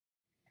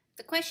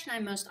The question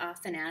I'm most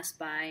often asked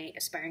by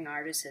aspiring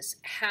artists is,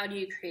 how do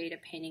you create a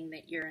painting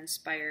that you're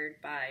inspired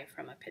by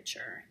from a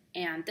picture?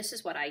 And this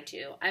is what I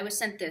do. I was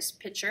sent this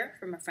picture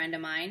from a friend of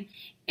mine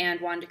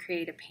and wanted to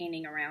create a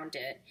painting around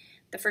it.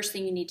 The first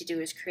thing you need to do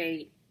is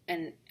create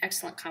an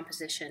excellent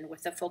composition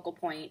with a focal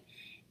point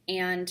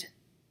and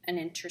an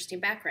interesting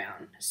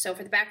background. So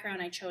for the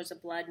background, I chose a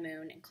blood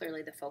moon, and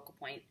clearly the focal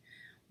point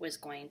was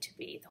going to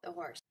be the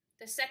horse.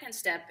 The second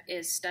step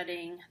is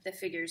studying the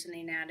figures in the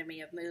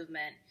anatomy of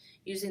movement,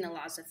 using the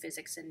laws of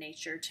physics and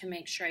nature to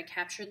make sure I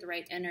captured the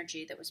right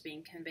energy that was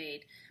being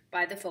conveyed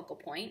by the focal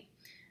point.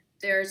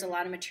 There's a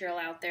lot of material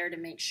out there to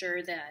make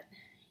sure that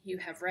you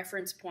have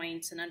reference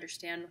points and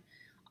understand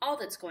all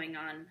that's going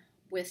on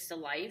with the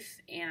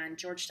life, and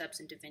George Stubbs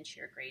and Da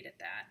Vinci are great at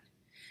that.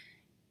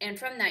 And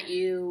from that,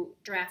 you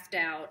draft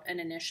out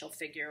an initial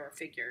figure or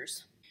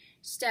figures.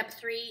 Step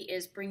 3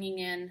 is bringing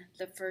in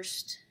the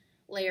first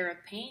layer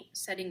of paint,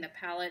 setting the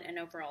palette and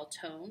overall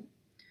tone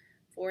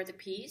for the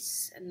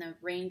piece and the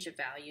range of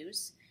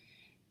values.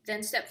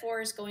 Then step 4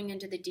 is going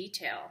into the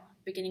detail,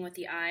 beginning with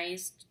the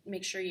eyes.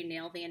 Make sure you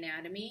nail the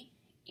anatomy,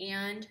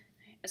 and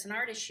as an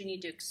artist you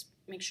need to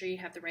make sure you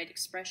have the right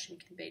expression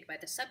conveyed by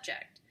the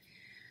subject.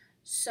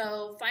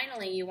 So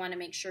finally, you want to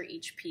make sure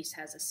each piece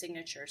has a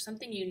signature,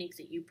 something unique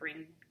that you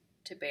bring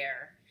to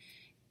bear,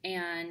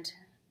 and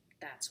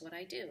that's what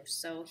I do.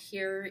 So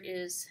here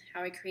is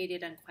how I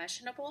created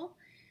Unquestionable.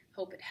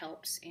 Hope it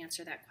helps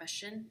answer that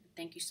question.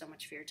 Thank you so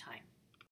much for your time.